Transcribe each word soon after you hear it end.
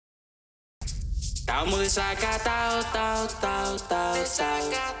Estamos desacatados,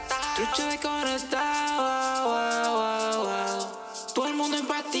 trucho desconectado, todo el mundo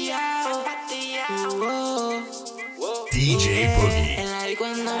empastillado. DJ Boogie.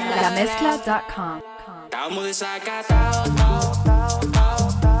 Lamezcla.com. Estamos desacatados.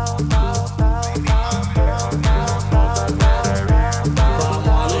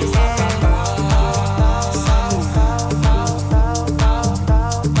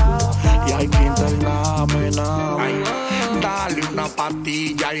 Dale una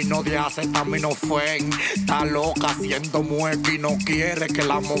pastilla y no de acetaminofén. Está loca haciendo mueca y no quiere que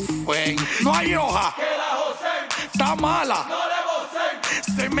la mofen. No hay hoja, que la José, está mala, no le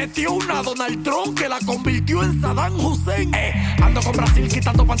gocen. se metió una Donald Trump que la convirtió en Saddam Hussein. Ando con Brasil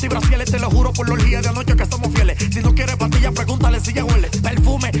quitando panty brasiles. Te lo juro por los días de anoche que somos fieles. Si no quiere pastillas, pregúntale si ya huele.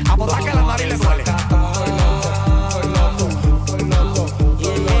 Perfume, a botar que la nariz le duele.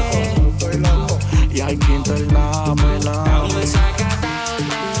 Y hay que internármela. Estamos desacatados,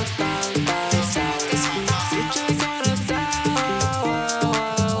 trucho desconectado,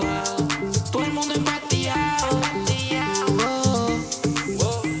 todo el mundo empastillado.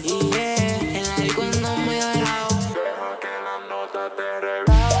 En la disco andamos medio de lado. Deja que la nota te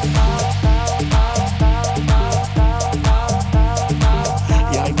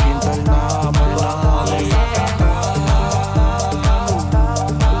y hay que internármela.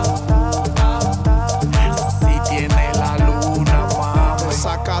 Si tiene la luna, mami.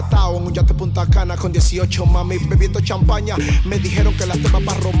 Sacatao en un yate Punta Cana con 18 mami bebiendo champaña. Me dijeron que las temas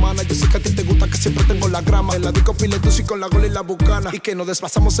más romanas. Yo sé que a ti te gusta, que siempre tengo la grama. En la disco piletus y con la gola y la bucana. Y que nos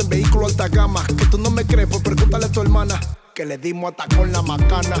desplazamos en vehículo alta gama. Que tú no me crees, pues pregúntale a tu hermana. Que le dimos hasta con la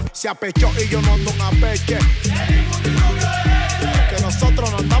macana. Se apechó y yo no ando en apeche. Que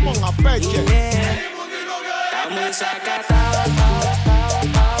nosotros no andamos en apeche. Estamos desacatados.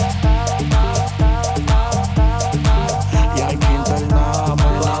 Y hay que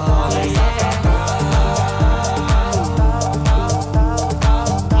internármela.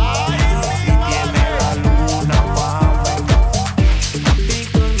 Si tiene la luna, mami.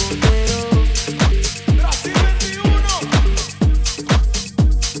 Víctor Montero. Brasil 21.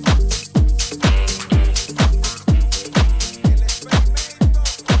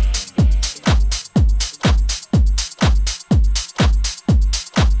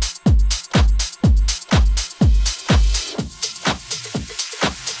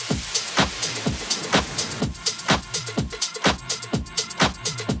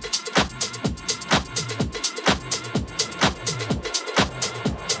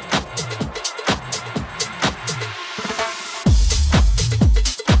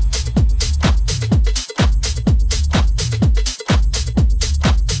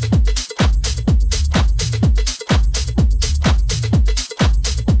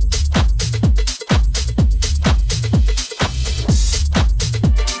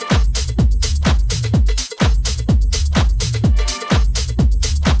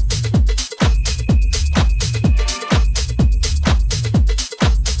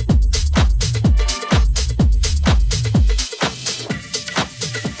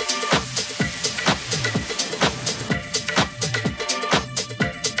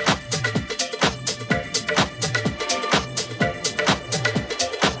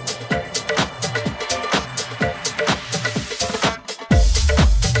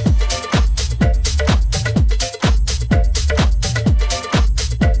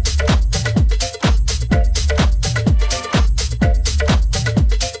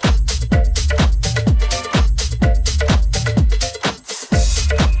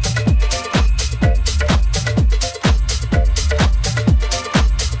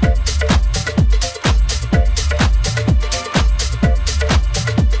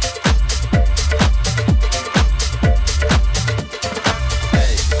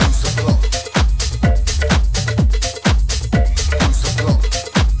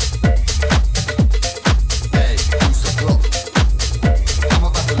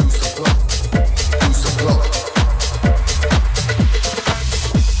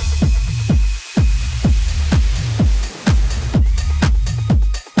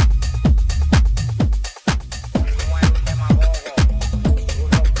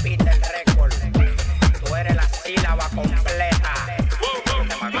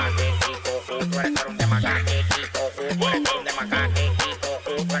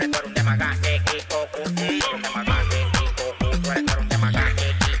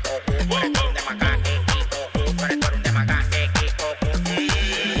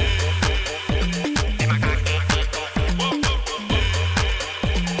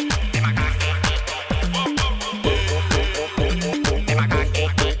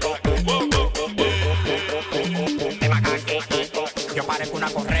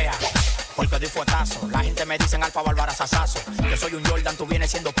 caso. La gente me dicen Alfa Bárbara Sasazo. Yo soy un Jordan, tú vienes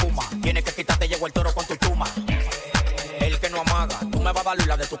siendo Puma. Tienes que quitarte, llegó el toro con tu tuma. El que no amaga, tú me vas a dar luz,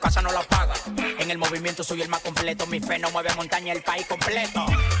 la de tu casa no la paga. En el movimiento soy el más completo, mi fe no mueve montaña, el país completo.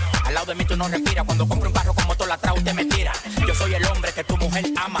 Al lado de mí tú no respiras, cuando compro un carro con motor atrás usted me tira. Yo soy el hombre que tu mujer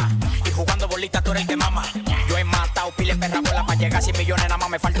ama, y jugando bolita tú eres el que mama. Yo he matado pile perra bola para llegar a 100 millones, nada más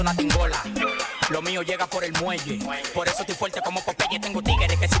me falta una tingola. Lo mío llega por el muelle, por eso estoy fuerte como Popeye. Tengo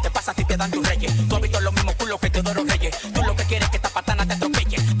tigres que si te pasa a ti te dan tus reyes. Tú has visto los mismos culos que Teodoro Reyes. Tú lo que quieres es que esta patana te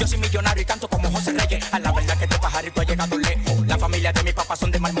atropelle. Yo soy millonario y canto como José Reyes. A la verdad que este pajarito ha llegado lejos. La familia de mi papá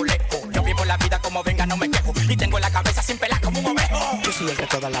son de Marmolejo. Yo vivo la vida como venga, no me quejo. Y tengo la cabeza sin pelar como un ovejo. Yo soy el que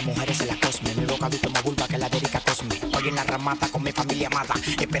todas las mujeres se la cosme. Mi boca visto más vulva que la de Erika Cosme. Hoy en la ramata con mi familia amada,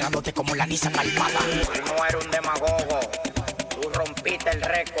 esperándote como la Nissan Almada. Tú no eres un demagogo, tú rompiste el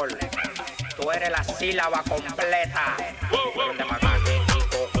récord. Tú eres la sílaba completa. Tú eres un demagaje,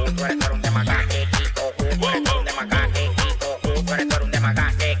 Kiko. Tú eres un demagaje, Kiko. Tú eres un demagaje, Kiko. Tú eres un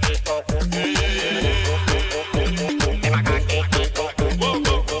demagaje, Kiko. Demagaje, Kiko. Demagaje, Kiko.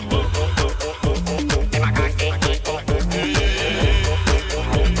 Demagaje,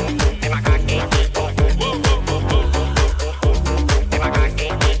 Kiko. Demagaje,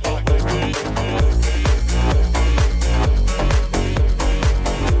 Kiko.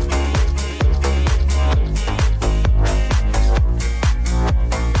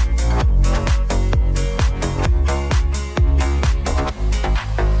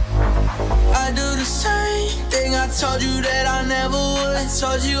 Told you that I never would.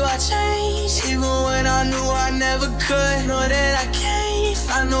 Told you I changed, even when I knew I never could. Know that I can't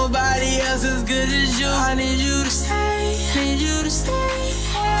find nobody else as good as you. I need you to stay, need you to stay.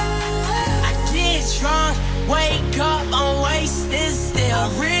 I get drunk, wake up, I'm wasted still. I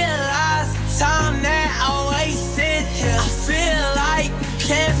realize the time that I wasted here. I feel like you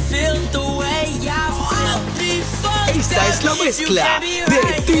can't feel the way I feel. Esta es la mezcla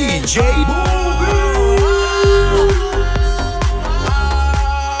de DJ Boogie.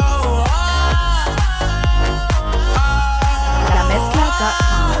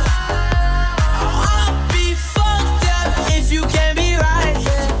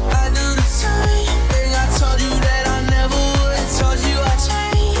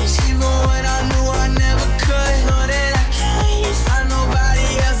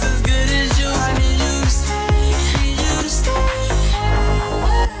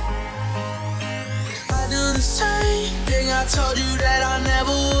 Told you that I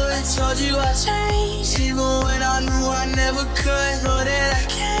never would. Told you I changed, even when I knew I never could. Know that I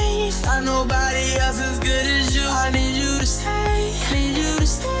can't find nobody else as good as you. I need you to stay, need you to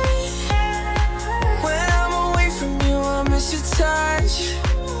stay. When I'm away from you, I miss your touch.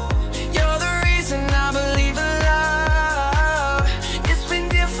 You're the reason I believe in love. It's been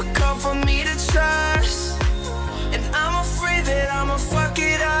difficult for me to trust, and I'm afraid that I'ma fuck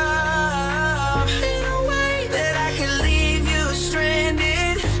it up in a way that I can leave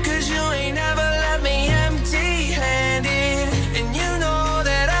stranded, 'cause you ain't never left me empty-handed. And you know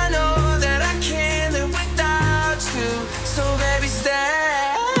that I can't live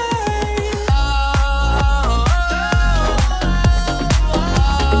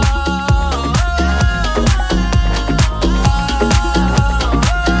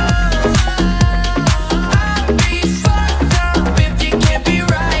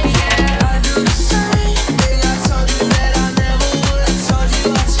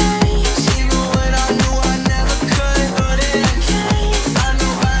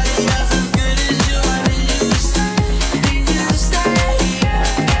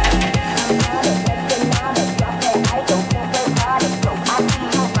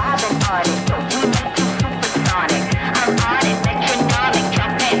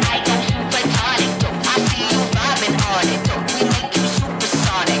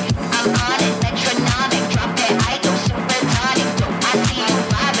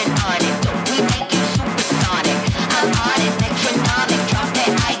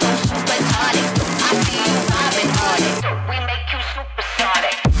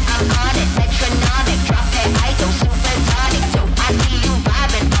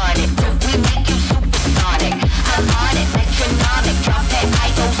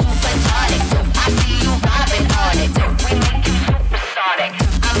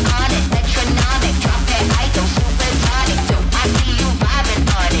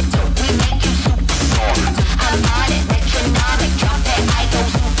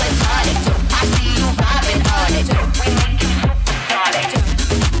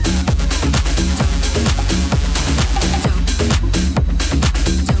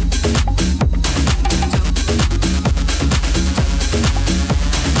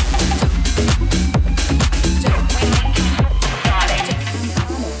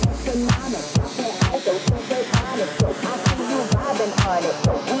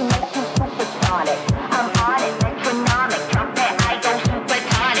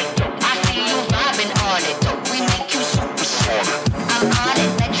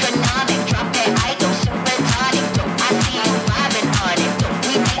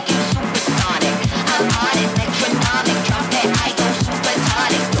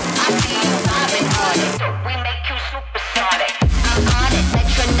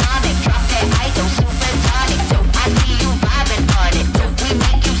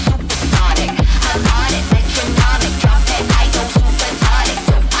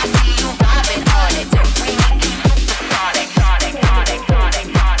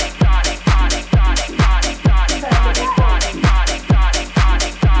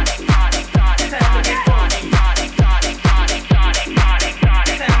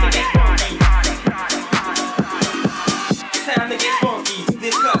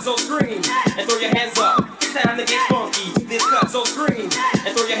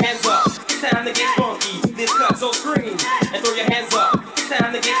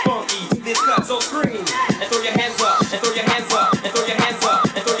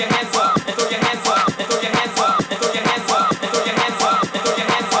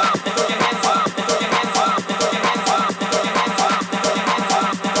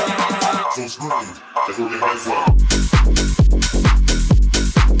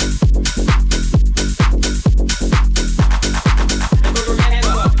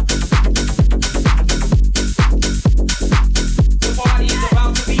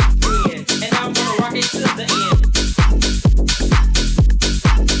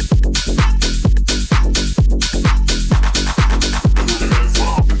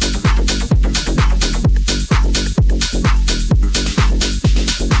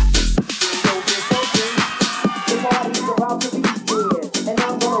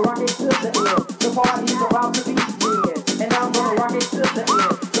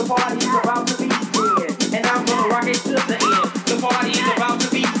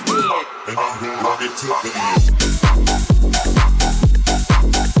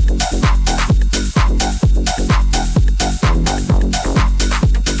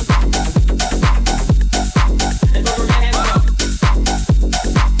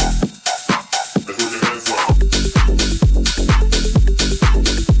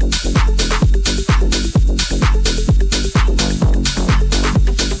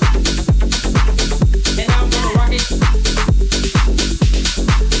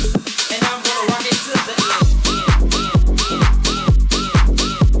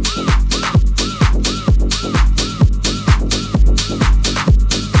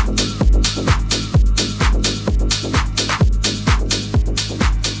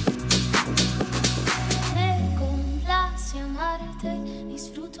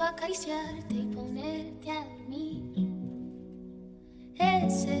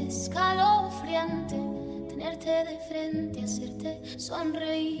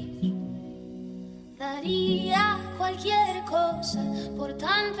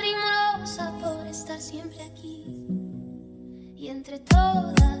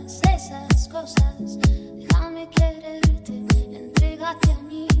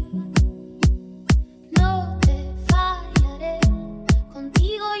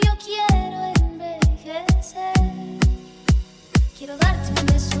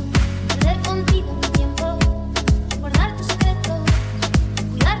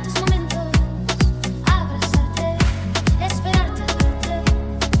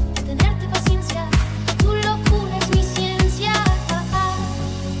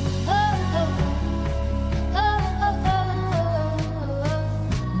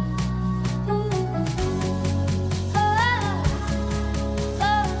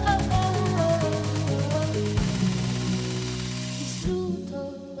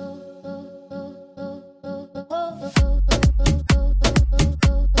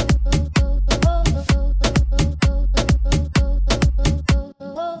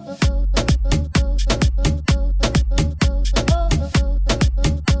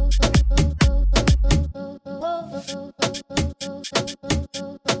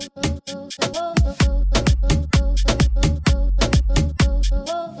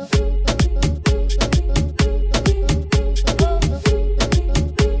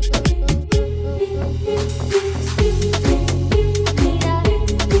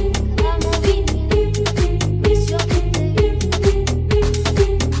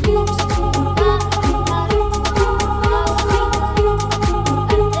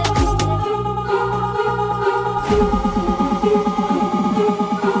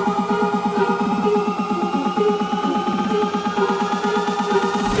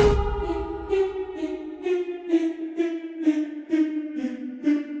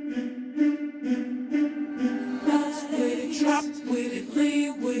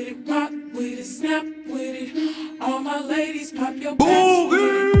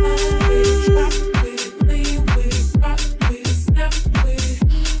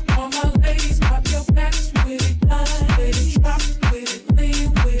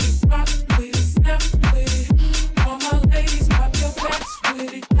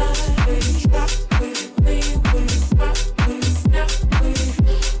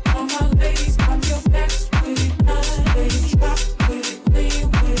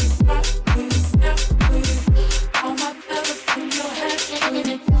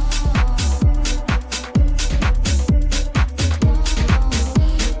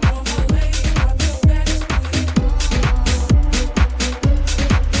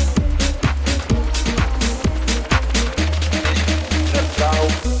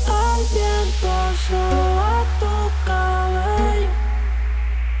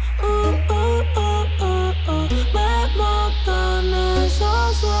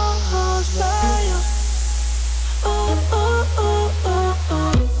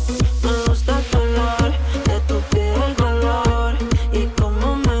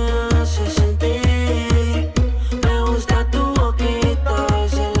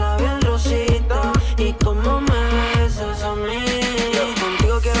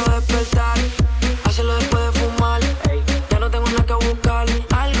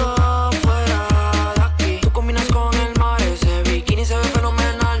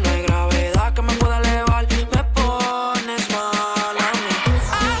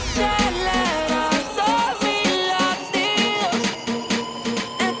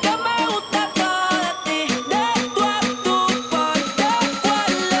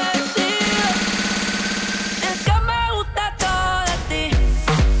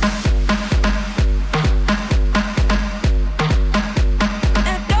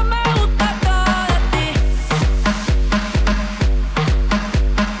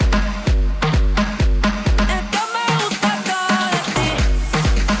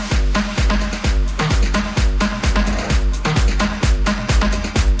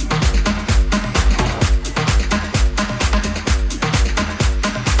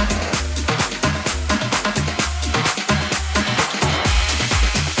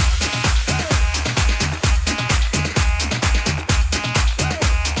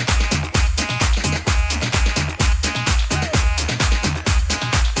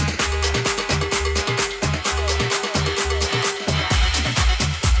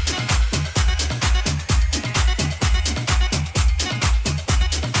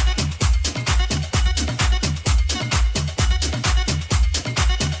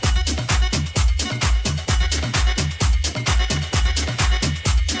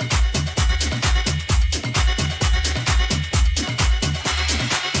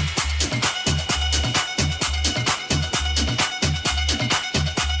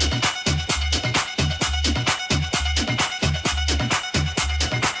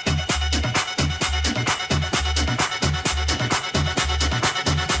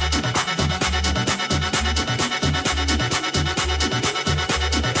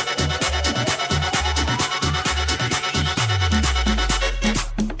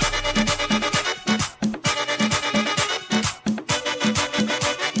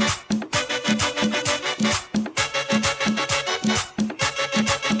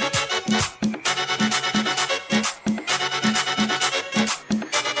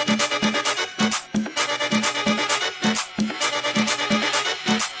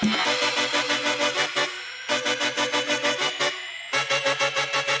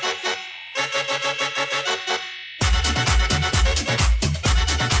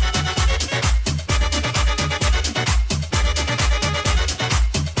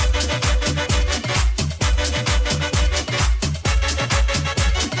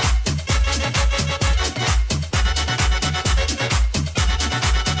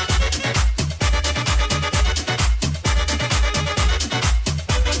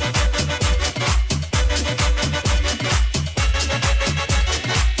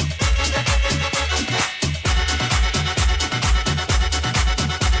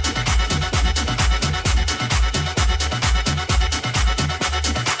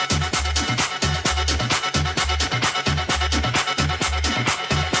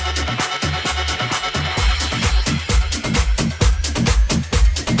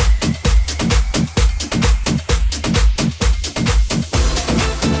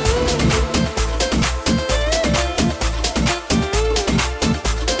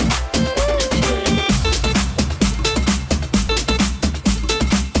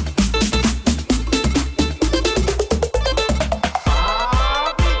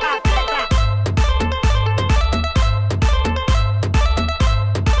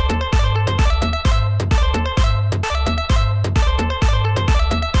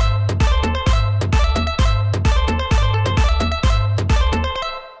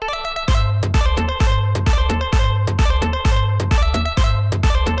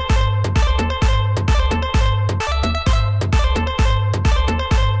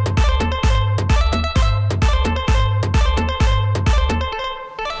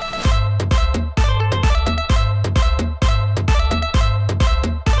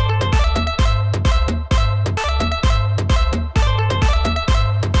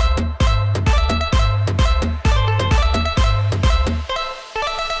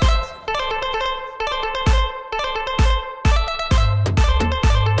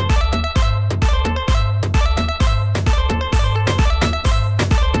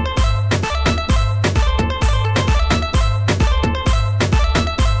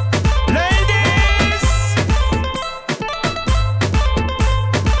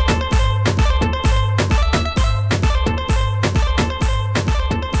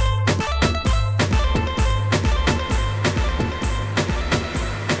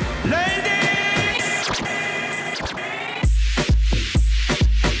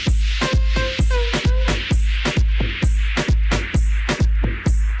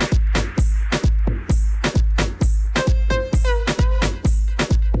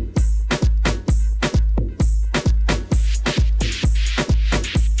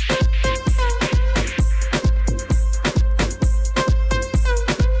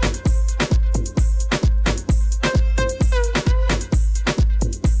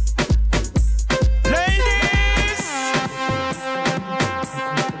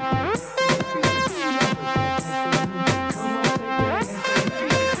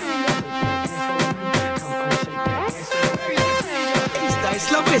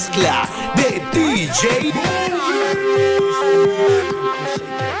es la mezcla de DJ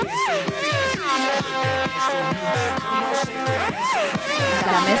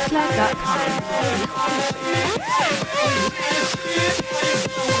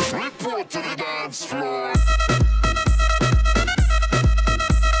Report to the dance floor.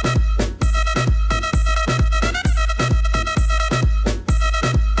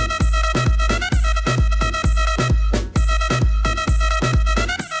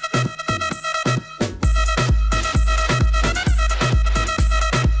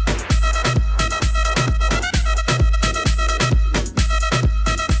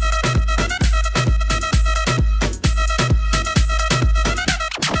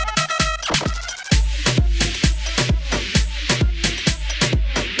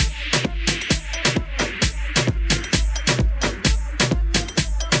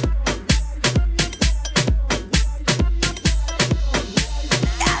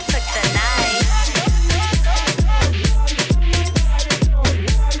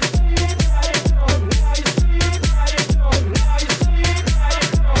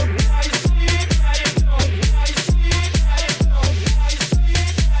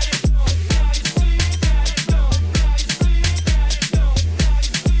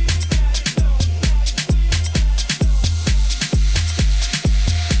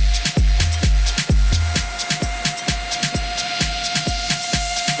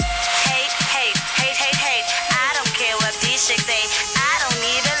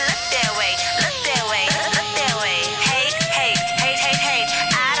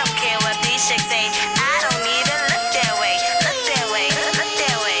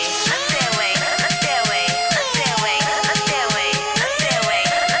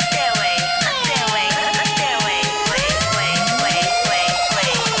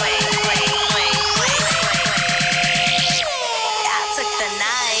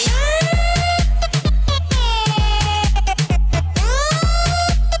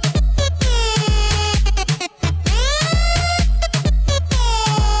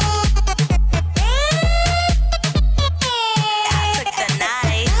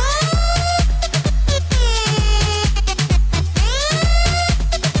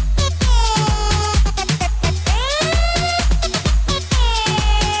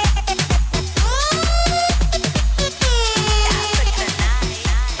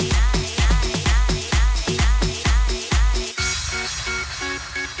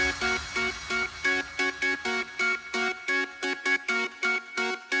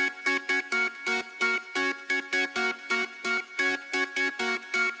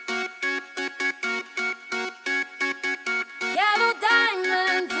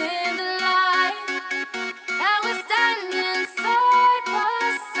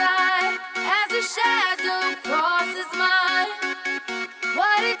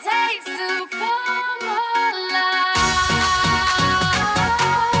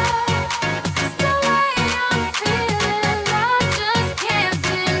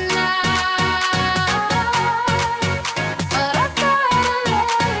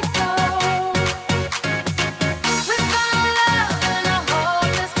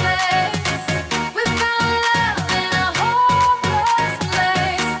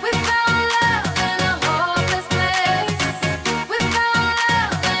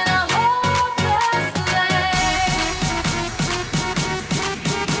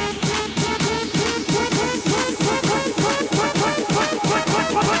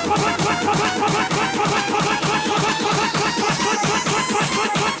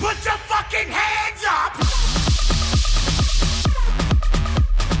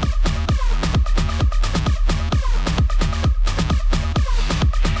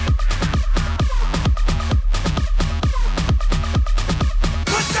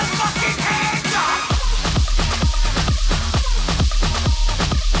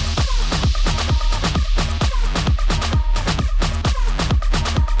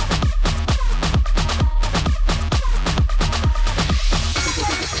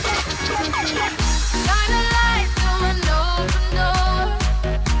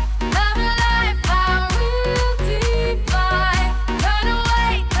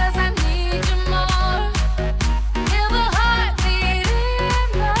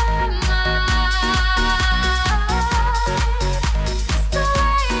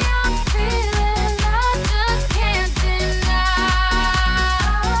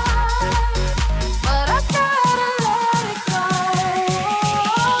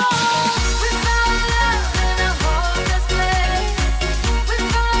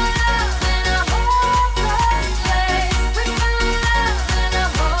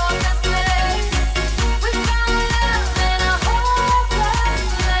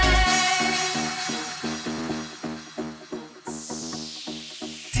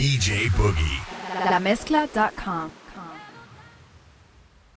 DJ Boogie. lamezcla.com.